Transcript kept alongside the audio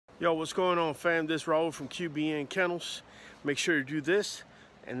Yo, what's going on, fam? This is Raul from QBN Kennels. Make sure you do this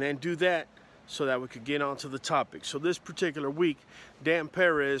and then do that so that we could get on to the topic. So this particular week, Dan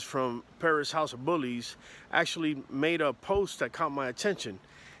Perez from Perez House of Bullies actually made a post that caught my attention.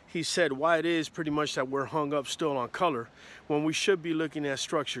 He said why it is pretty much that we're hung up still on color when we should be looking at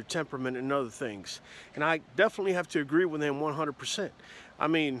structure, temperament, and other things. And I definitely have to agree with him 100%. I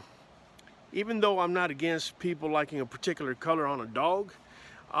mean, even though I'm not against people liking a particular color on a dog,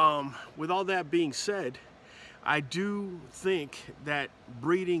 with all that being said, I do think that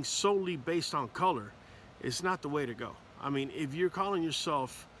breeding solely based on color is not the way to go. I mean, if you're calling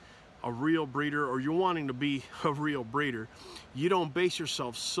yourself a real breeder or you're wanting to be a real breeder, you don't base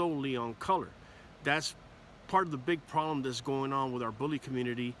yourself solely on color. That's part of the big problem that's going on with our bully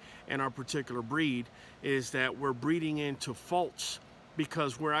community and our particular breed, is that we're breeding into faults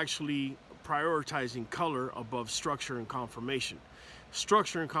because we're actually prioritizing color above structure and conformation.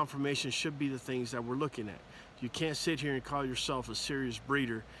 Structure and conformation should be the things that we're looking at. You can't sit here and call yourself a serious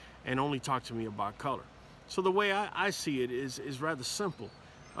breeder and only talk to me about color. So the way I see it is rather simple.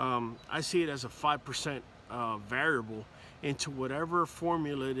 I see it as a 5% variable into whatever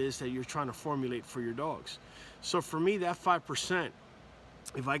formula it is that you're trying to formulate for your dogs. So for me, that 5%,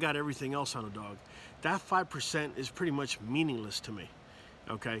 if I got everything else on a dog, that 5% is pretty much meaningless to me.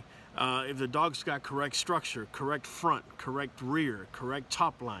 Okay, if the dog's got correct structure, correct front, correct rear, correct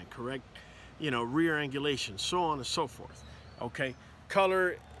top line, correct, rear angulation, so on and so forth. Okay,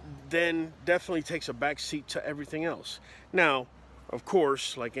 color then definitely takes a back seat to everything else. Now, of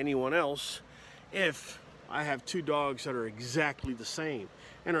course, like anyone else, if I have two dogs that are exactly the same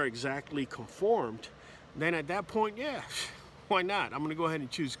and are exactly conformed, then at that point, yeah, why not? I'm gonna go ahead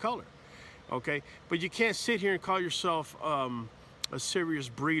and choose color. Okay, but you can't sit here and call yourself a serious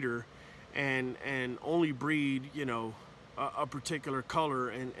breeder and only breed a particular color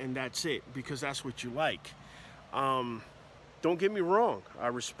and that's it because that's what you like. Don't get me wrong, I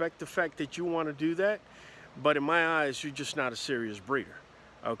respect the fact that you want to do that, but in my eyes you're just not a serious breeder.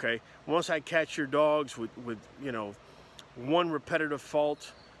 Okay, once I catch your dogs with one repetitive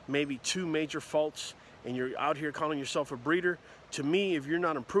fault, maybe two major faults, and you're out here calling yourself a breeder, to me, if you're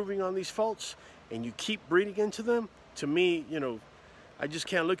not improving on these faults and you keep breeding into them, to me, I just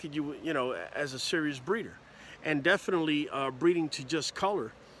can't look at you, as a serious breeder. And definitely breeding to just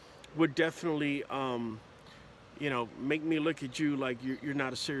color would definitely, make me look at you like you're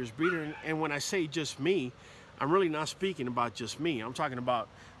not a serious breeder. And when I say just me, I'm really not speaking about just me. I'm talking about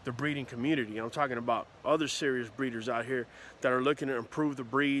the breeding community. I'm talking about other serious breeders out here that are looking to improve the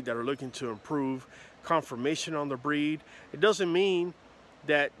breed, that are looking to improve conformation on the breed. It doesn't mean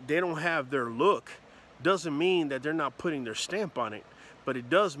that they don't have their look. Doesn't mean that they're not putting their stamp on it. But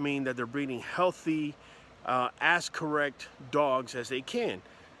it does mean that they're breeding healthy, as correct dogs as they can.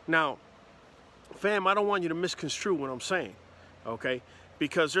 Now, fam, I don't want you to misconstrue what I'm saying, okay?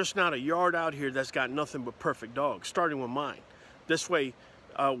 Because there's not a yard out here that's got nothing but perfect dogs, starting with mine. This way,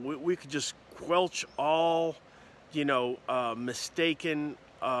 we could just quelch all, mistaken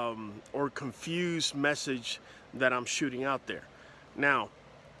or confused message that I'm shooting out there. Now,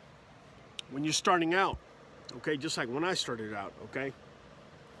 when you're starting out, okay, just like when I started out, okay,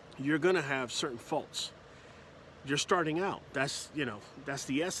 you're gonna have certain faults. You're starting out. That's that's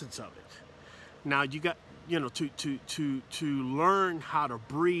the essence of it. Now you got to learn how to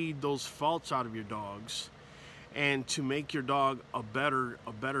breed those faults out of your dogs, and to make your dog a better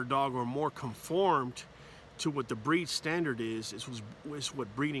dog or more conformed to what the breed standard is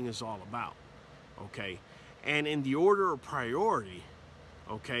what breeding is all about. Okay, and in the order of priority,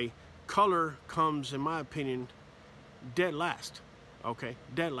 okay, color comes, in my opinion, dead last. Okay,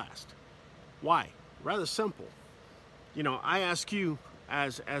 dead last. Why? Rather simple. I ask you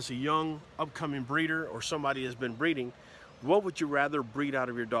as a young upcoming breeder or somebody that's been breeding, what would you rather breed out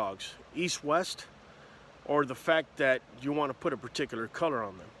of your dogs? East, west, or the fact that you want to put a particular color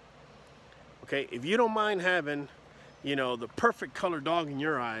on them? Okay, if you don't mind having, the perfect color dog in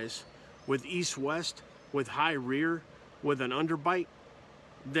your eyes with east, west, with high rear, with an underbite,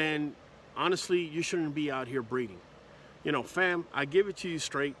 then honestly, you shouldn't be out here breeding. Fam, I give it to you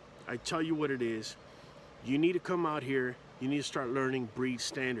straight. I tell you what it is. You need to come out here. You need to start learning breed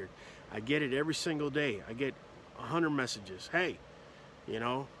standard. I get it every single day. I get 100 messages. Hey,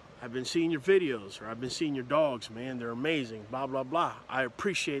 I've been seeing your videos, or I've been seeing your dogs, man. They're amazing, blah, blah, blah. I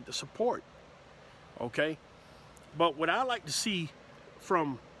appreciate the support, okay? But what I like to see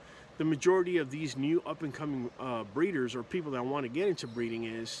from the majority of these new up-and-coming breeders or people that want to get into breeding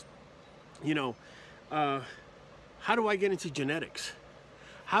is, how do I get into genetics?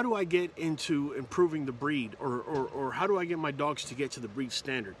 how do I get into improving the breed, or how do I get my dogs to get to the breed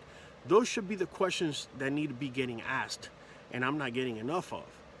standard? Those should be the questions that need to be getting asked, and I'm not getting enough of.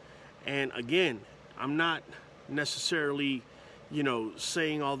 And again, I'm not necessarily, you know,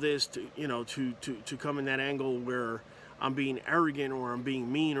 saying all this to, you know, to come in that angle where I'm being arrogant or I'm being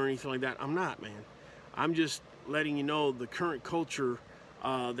mean or anything like that. I'm not, man. I'm just letting you know the current culture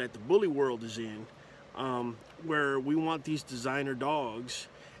that the bully world is in, where we want these designer dogs,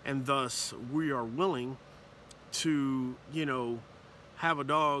 and thus we are willing to, you know, have a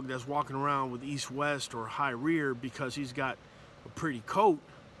dog that's walking around with east-west or high rear because he's got a pretty coat.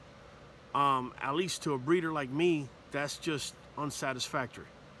 At least to a breeder like me, that's just unsatisfactory.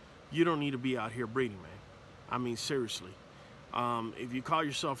 You don't need to be out here breeding, man. I mean, seriously. If you call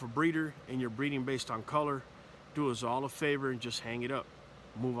yourself a breeder and you're breeding based on color, do us all a favor and just hang it up.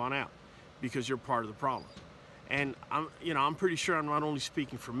 Move on out, because you're part of the problem. And I'm pretty sure I'm not only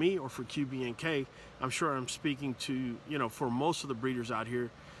speaking for me or for QBNK. I'm sure I'm speaking to, you know, for most of the breeders out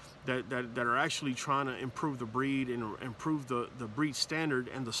here that are actually trying to improve the breed and improve the breed standard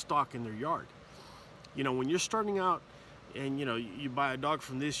and the stock in their yard. You know, when you're starting out and, you know, you buy a dog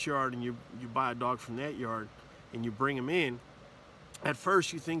from this yard and you buy a dog from that yard and you bring them in, at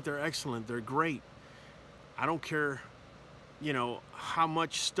first you think they're excellent, they're great. I don't care, you know, how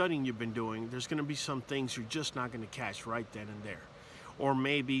much studying you've been doing, there's going to be some things you're just not going to catch right then and there. Or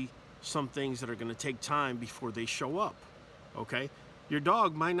maybe some things that are going to take time before they show up, okay? Your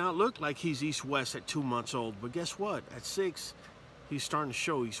dog might not look like he's east-west at 2 months old, but guess what? At 6, he's starting to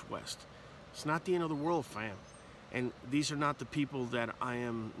show east-west. It's not the end of the world, fam. And these are not the people that I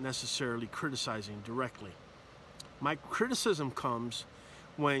am necessarily criticizing directly. My criticism comes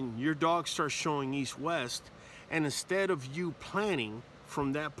when your dog starts showing east-west, and instead of you planning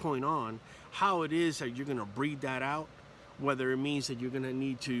from that point on how it is that you're going to breed that out, whether it means that you're going to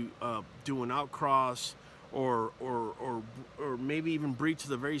need to do an outcross or maybe even breed to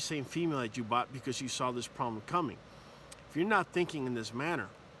the very same female that you bought because you saw this problem coming. If you're not thinking in this manner,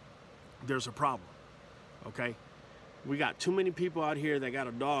 there's a problem, okay? We got too many people out here that got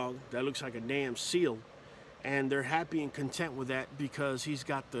a dog that looks like a damn seal, and they're happy and content with that because he's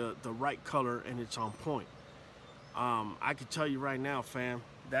got the right color and it's on point. I can tell you right now, fam,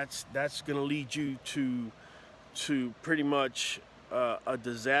 that's gonna lead you to pretty much a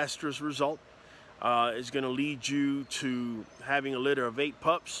disastrous result. It's gonna lead you to having a litter of 8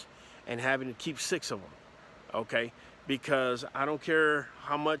 pups and having to keep 6 of them, okay? Because I don't care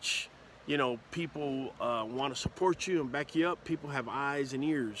how much, you know, people want to support you and back you up. People have eyes and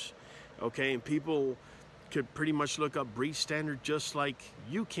ears, okay? And people could pretty much look up breed standard just like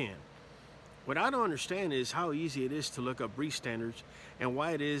you can. What I don't understand is how easy it is to look up breed standards and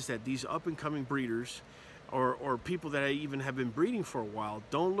why it is that these up-and-coming breeders or people that even have been breeding for a while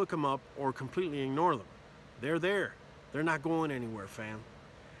don't look them up or completely ignore them. They're there. They're not going anywhere, fam.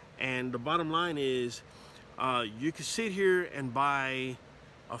 And the bottom line is you can sit here and buy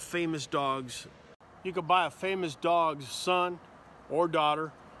a famous dog's, you could buy a famous dog's son or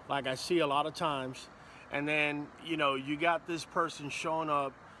daughter, like I see a lot of times, and then, you know, you got this person showing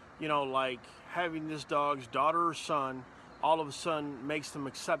up, you know, like having this dog's daughter or son, all of a sudden makes them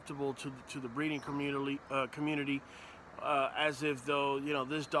acceptable to the breeding community, as if though, you know,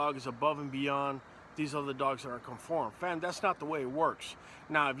 this dog is above and beyond these other dogs that are conform. Fam, that's not the way it works.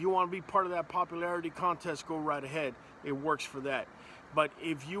 Now, if you want to be part of that popularity contest, go right ahead. It works for that. But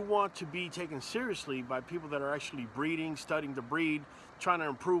if you want to be taken seriously by people that are actually breeding, studying the breed, trying to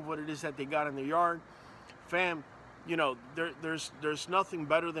improve what it is that they got in the yard, fam, you know, there's nothing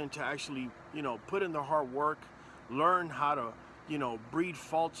better than to actually, you know, put in the hard work, learn how to, you know, breed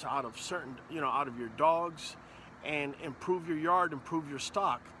faults out of certain, you know, out of your dogs, and improve your yard, improve your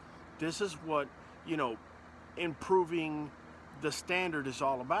stock. This is what, you know, improving the standard is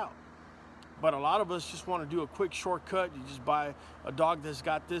all about. But a lot of us just want to do a quick shortcut. You just buy a dog that's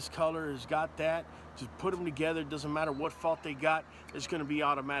got this color, has got that, just put them together. It doesn't matter what fault they got, it's going to be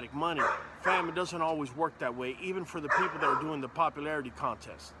automatic money. Fam, it doesn't always work that way, even for the people that are doing the popularity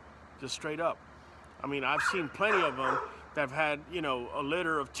contest. Just straight up. I mean, I've seen plenty of them that have had, you know, a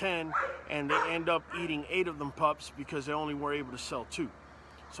litter of 10 and they end up eating 8 of them pups because they only were able to sell 2.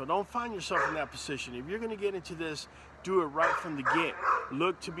 So don't find yourself in that position. If you're going to get into this, do it right from the get.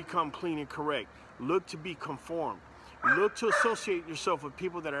 Look to become clean and correct. Look to be conformed. Look to associate yourself with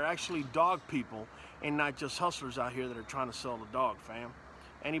people that are actually dog people and not just hustlers out here that are trying to sell a dog, fam.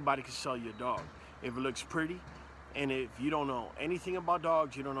 Anybody can sell you a dog if it looks pretty. And if you don't know anything about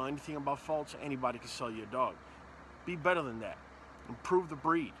dogs, you don't know anything about faults, anybody can sell you a dog. Be better than that. Improve the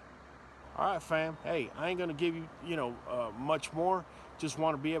breed. All right, fam. Hey, I ain't gonna give you, you know, much more. just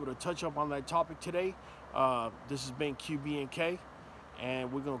want to be able to touch up on that topic today. This has been QB&K,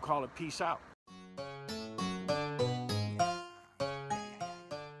 and we're going to call it peace out.